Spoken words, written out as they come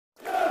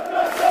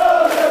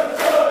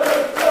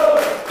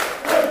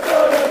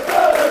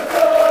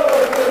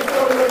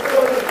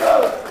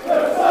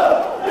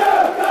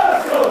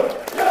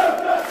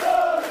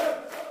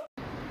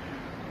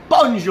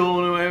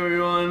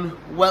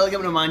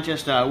welcome to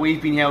Manchester. We've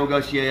been here, we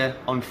got here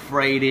on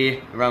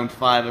Friday around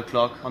 5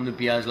 o'clock on the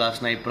beers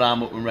last night, but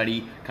I'm up and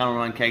ready.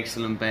 Cameraman Kegg's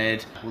still in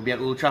bed. We'll be at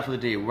Old Trafford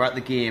today. We're at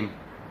the game,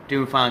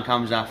 doing fan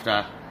cams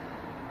after.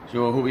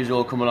 So I hope you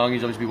all come along.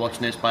 You'll obviously be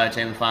watching this by the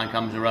time the fan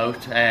cams are out.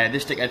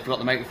 This ticket forgot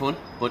the microphone,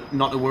 but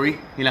not to worry,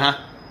 you know.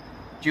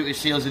 Due to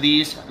sales of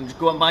these, I'll just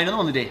go out and buy another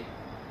one today.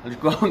 I'll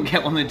just go out and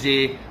get one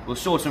today. We'll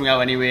sort something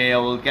out anyway,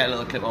 or we'll get a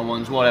little clip on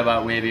ones,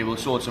 whatever, maybe we'll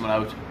sort something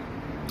out.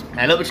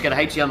 A little bit scared of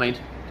heights, yeah, mind.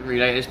 Didn't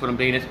really like this, but I'm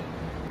doing it.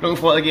 Looking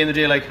forward to the game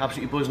today, like,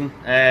 absolutely buzzing.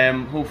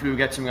 Hopefully we'll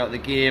get something out of the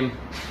game.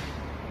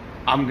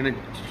 I'm going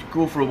to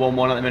go for a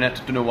 1-1 at the minute,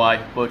 don't know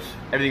why, but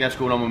everything that's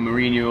going on with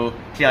Mourinho,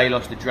 clearly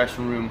lost the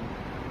dressing room.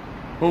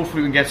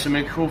 Hopefully we can get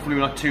something, hopefully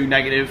we're not too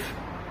negative.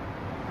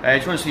 I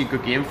just want to see a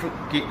good game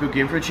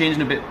for a change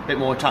and a bit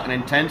more attacking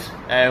intent.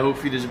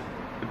 Hopefully there's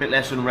a bit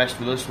less unrest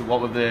with us,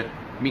 with the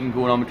meeting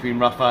going on between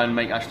Rafa and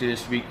Mike Ashley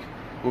this week.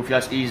 Hopefully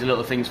that's easy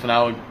little things for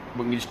now, and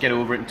we can just get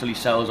over it until he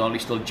sells, or at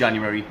least till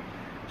January.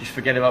 Just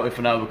forget about it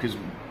for now, because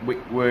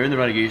we're in the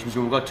relegation,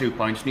 so we've got 2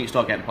 points. We need to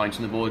start getting points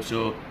on the board.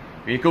 So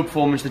we need a good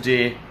performance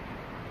today.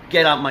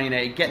 Get at Man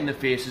United, get in the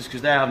faces,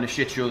 because they're having a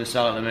shit show this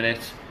out at the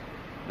minute.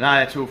 Now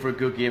let's hope for a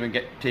good game and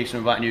take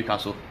something back to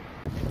Newcastle.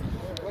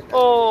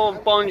 Oh,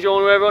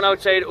 bonjour everyone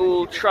outside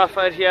Old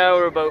Trafford here.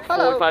 We're about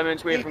 45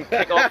 minutes away from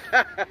kick-off.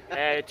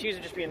 Teams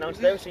have just been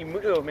announced there, so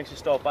Muto makes a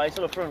stop by.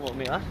 Still a front with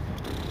me, huh?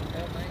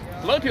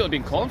 A lot of people have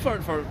been calling for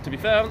it, to be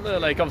fair, haven't they?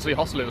 Like, obviously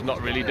Hostel is not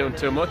really doing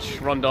too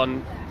much.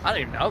 Rondon, I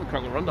don't even know how the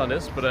current Rondon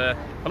is, but a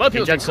lot of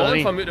people have been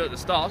calling for Muto at the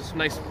start.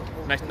 Nice to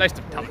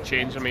have a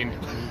change. I mean,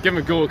 give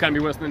him a goal can't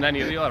be worse than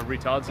any of the other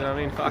retards, you know what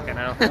I mean? Fucking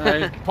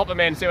hell. Pop him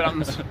in, see what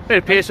happens. Bit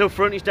of pace up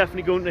front, he's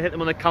definitely going to hit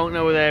them on the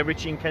counter with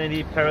Richie and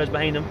Kennedy, Perez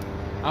behind him.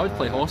 I would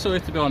play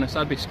Hosso, to be honest.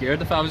 I'd be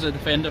scared if I was a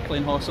defender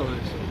playing Hosso.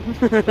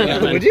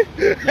 Would you?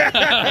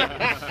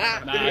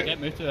 Nah, get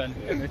Muto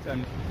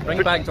in.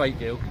 Bring back Dwight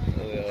Gale.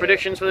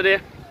 Predictions for the day?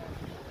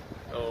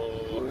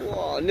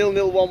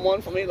 0-0,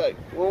 1-1 for me, like.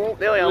 Oh,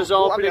 there we are.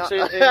 Result prediction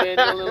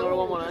 0-0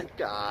 or 1-1.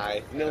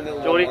 Guy,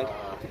 0-0. Jody?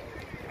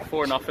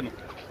 4-0.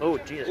 Oh,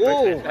 Jesus.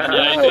 Oh,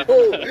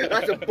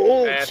 that's a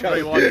bold shot.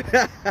 3-1.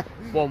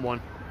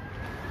 1-1.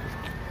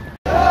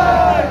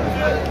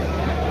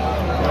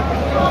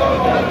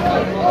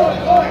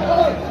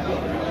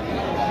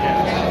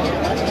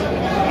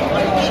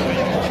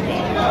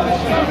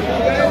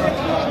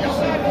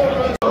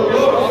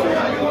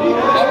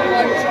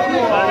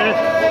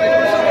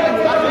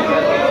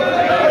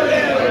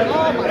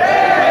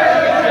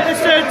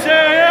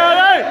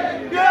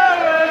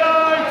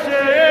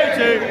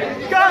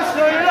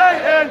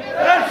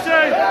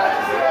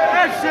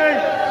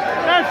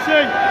 Let's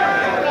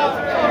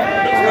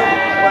see.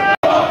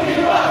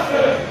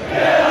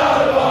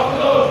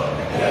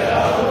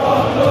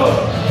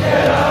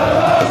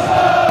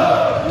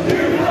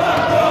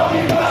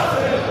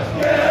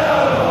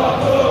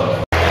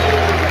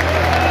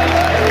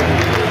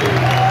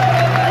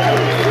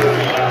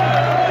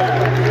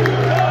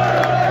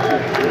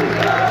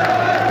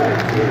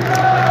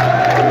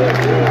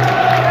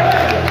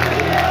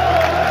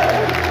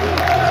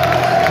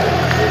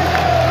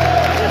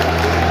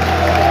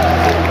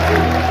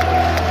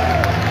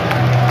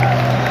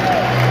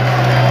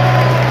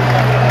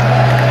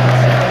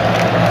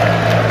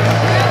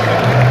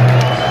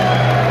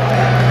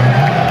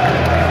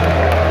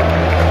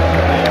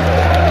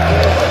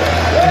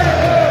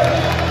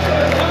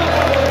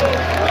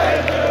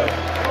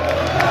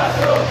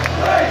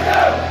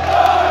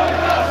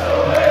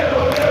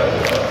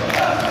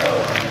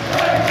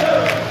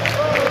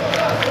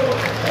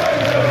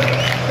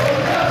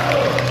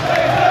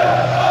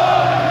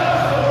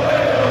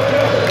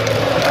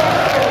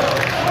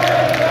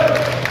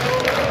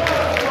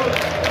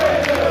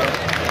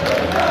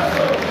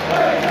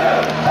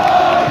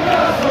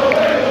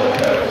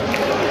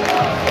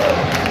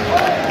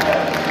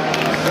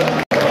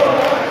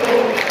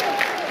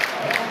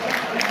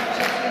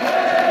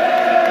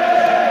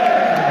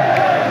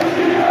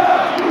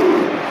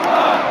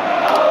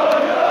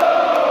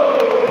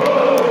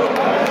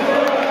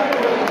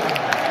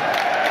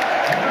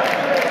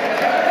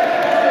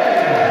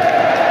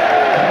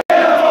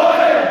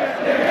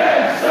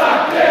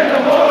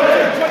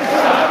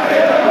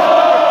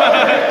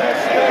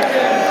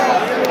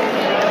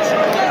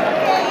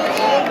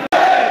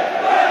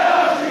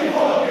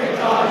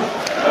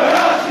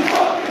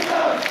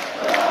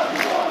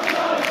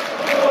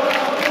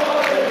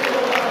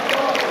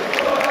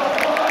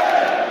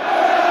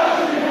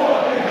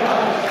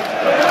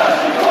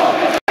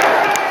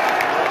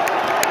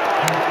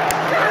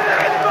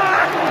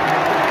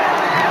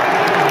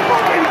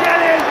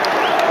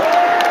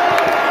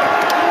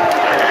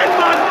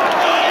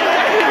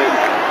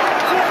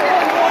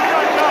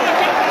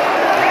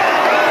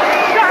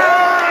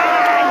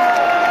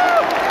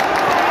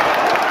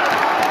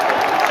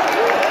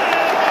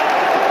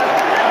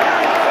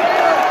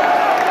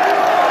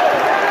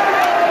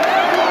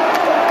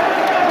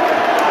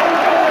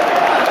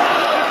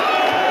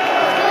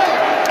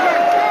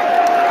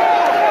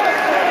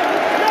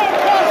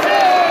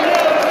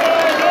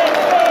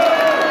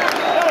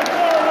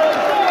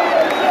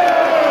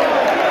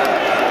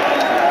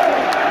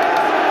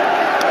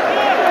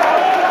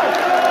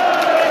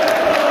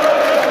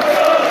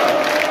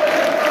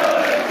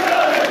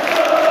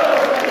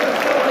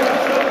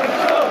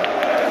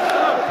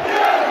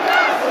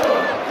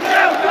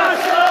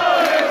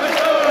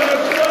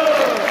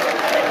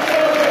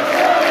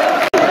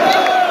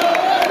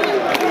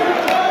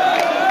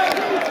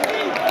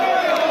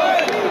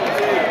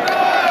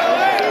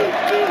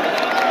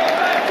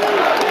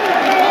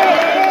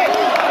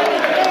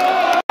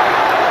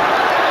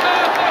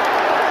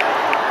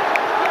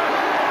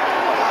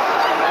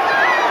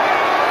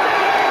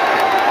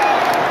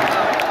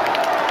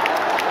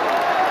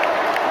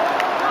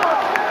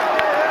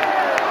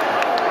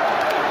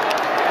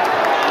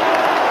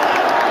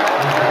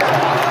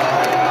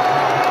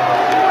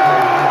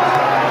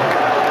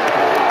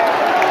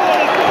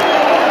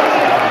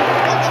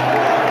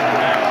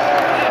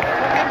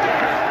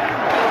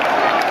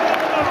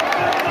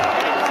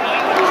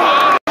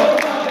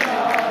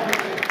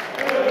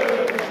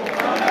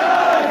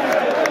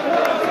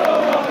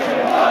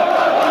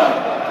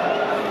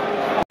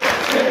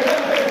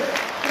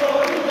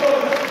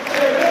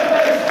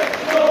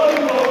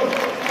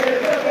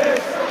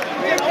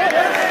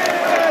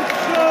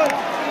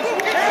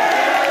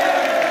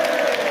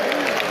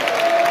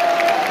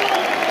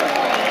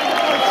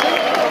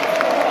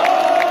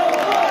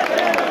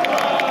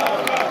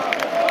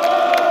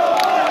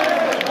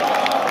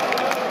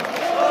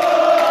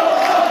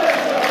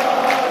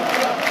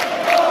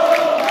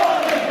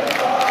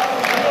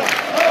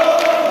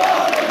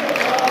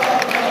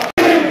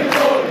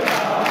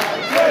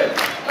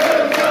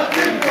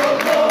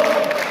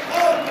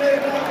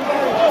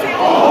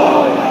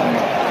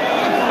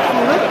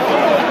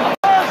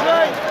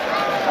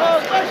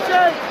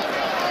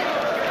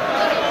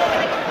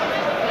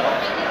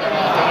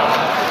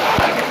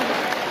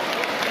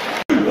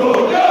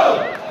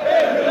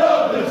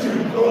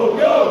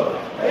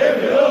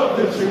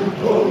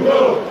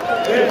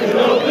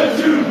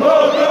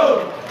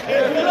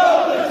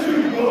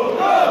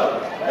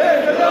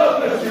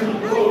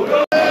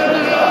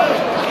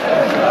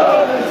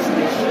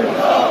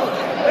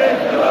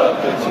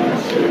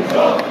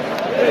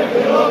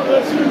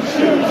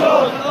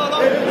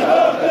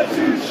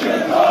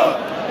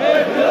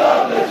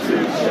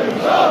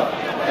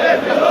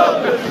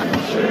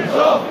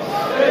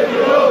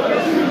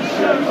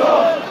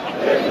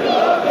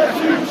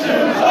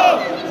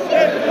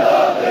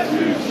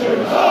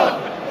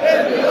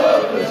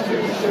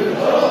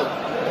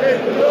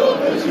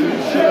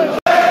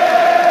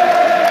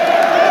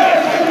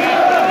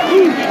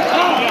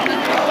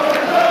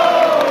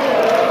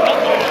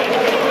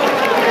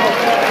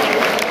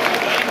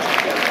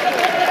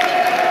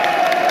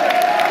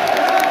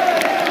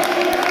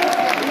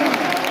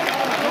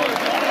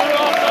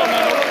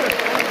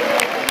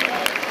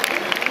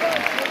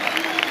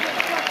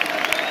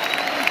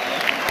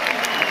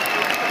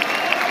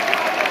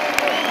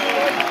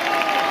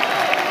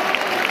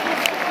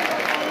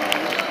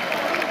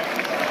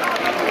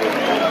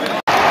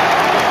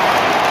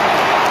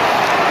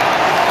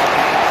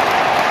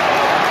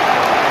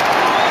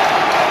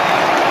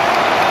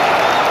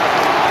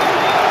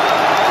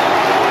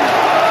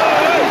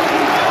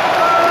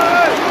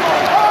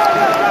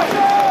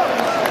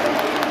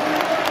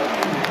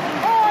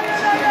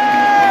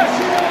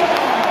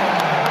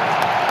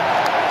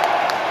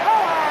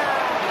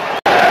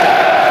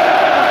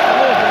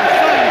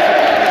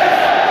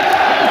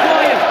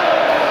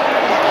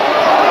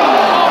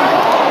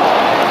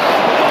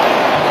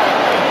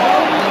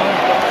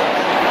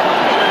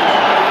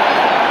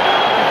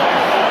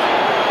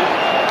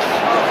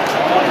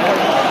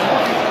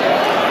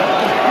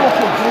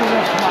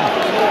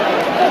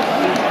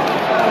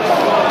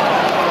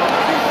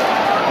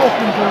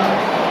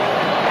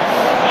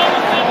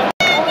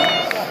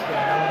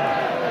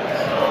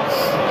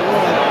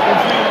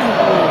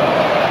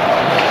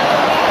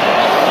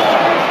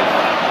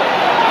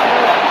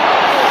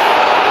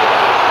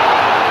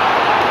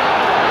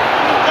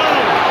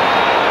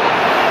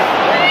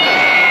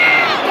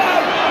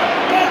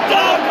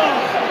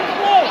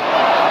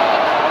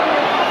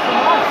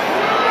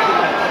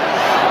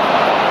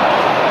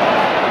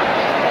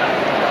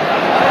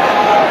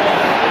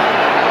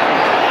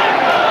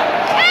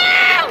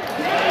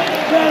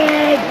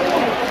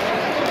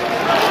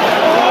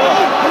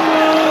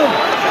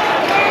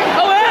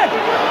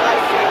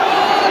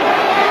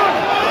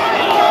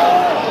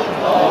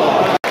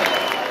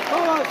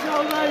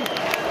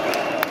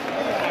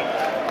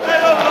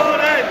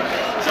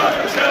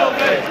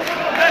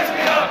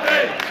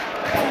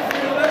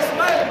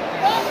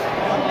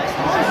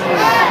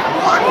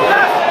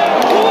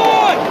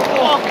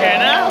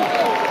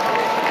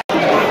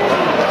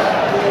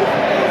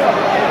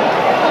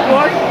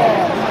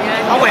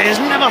 It's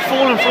never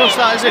fallen for us,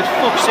 that is it?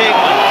 Fuck's sake.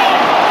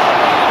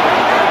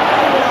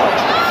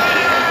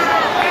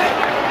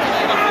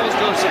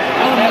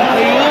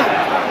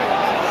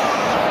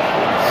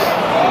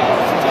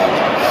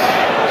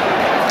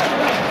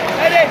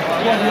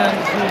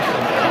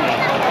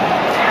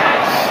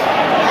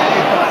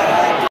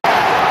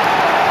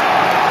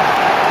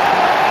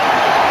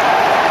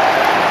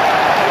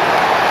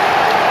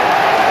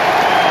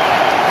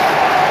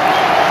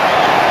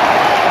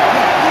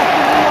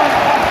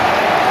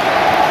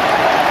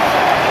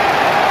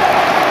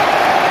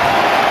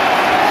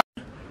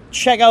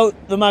 Check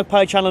out the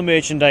Magpie channel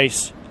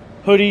merchandise.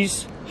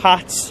 Hoodies,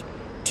 hats,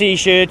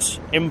 t-shirts,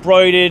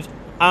 embroidered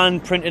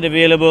and printed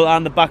available,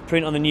 and the back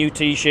print on the new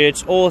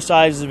t-shirts, all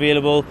sizes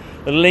available.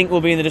 The link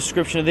will be in the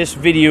description of this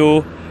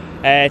video to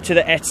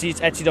the Etsy.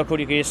 It's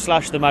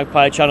etsy.co.uk/the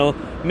Magpie channel.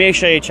 Make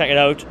sure you check it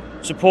out.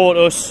 Support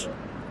us.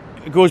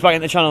 It goes back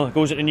into the channel. It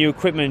goes into new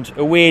equipment,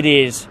 away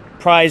days,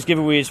 prize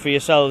giveaways for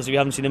yourselves if you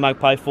haven't seen the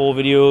Magpie 4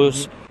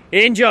 videos.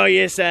 Enjoy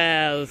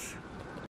yourself.